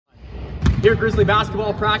Here at Grizzly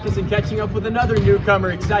basketball practice and catching up with another newcomer.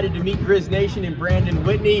 Excited to meet Griz Nation and Brandon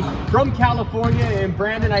Whitney from California. And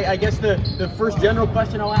Brandon, I guess the first general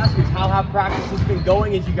question I'll ask is how have practices been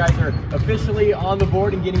going as you guys are officially on the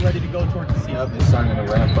board and getting ready to go towards the season? Yep, it's starting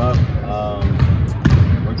to ramp up.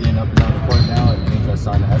 We're getting up and down the court now and things are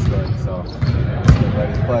starting to escalate. So let's get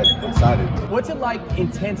ready to play. Excited. What's it like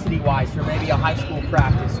intensity-wise for maybe a high school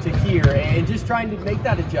practice to here and just trying to make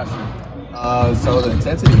that adjustment? So the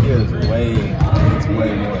intensity here is way more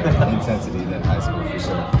intensity than high school for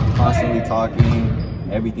sure. Constantly talking,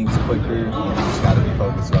 everything's quicker, and you just got to be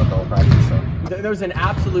focused throughout the whole practice. So. There's an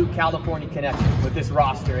absolute California connection with this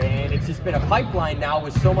roster, and it's just been a pipeline now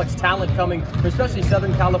with so much talent coming, especially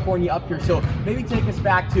Southern California up here. So maybe take us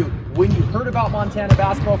back to when you heard about Montana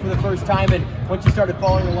basketball for the first time, and once you started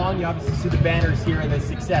following along, you obviously see the banners here and the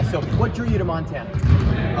success. So what drew you to Montana?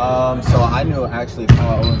 So I knew actually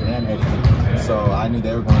Owens and Eddy, so I knew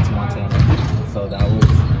they were going to Montana. So that was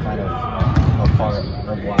kind of a part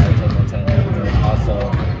of why I chose Montana. And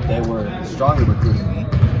also, they were stronger recruiting me,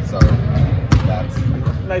 so that's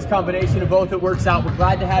a nice combination of both. It works out. We're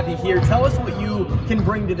glad to have you here. Tell us what you can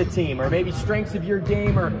bring to the team, or maybe strengths of your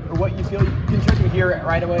game, or what you feel you can contribute here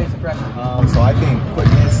right away as a freshman. So I think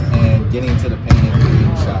quickness and getting into the paint and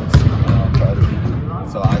creating shots for other people.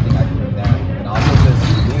 So I think I can bring that, and also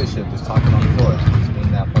just leadership, just talking on the floor, just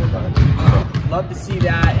being that point guard. Love to see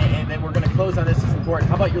that, and then we're going to close on this. It's important.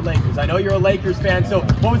 How about your Lakers? I know you're a Lakers fan, so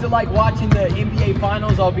what was it like watching the NBA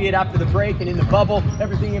Finals, albeit after the break and in the bubble,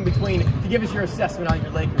 everything in between, to give us your assessment on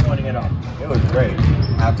your Lakers winning it all? It was great.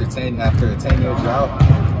 After a 10-year drought,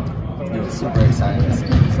 it was super exciting to see.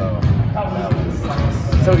 So that was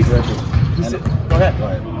terrific. Go ahead.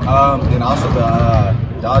 And also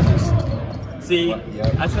the Dodgers. See,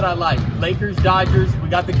 That's what I like. Lakers, Dodgers, we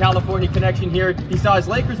got the California connection here. He saw his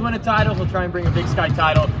Lakers win a title. He'll try and bring a Big Sky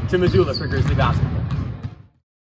title to Missoula for Grizzly basketball.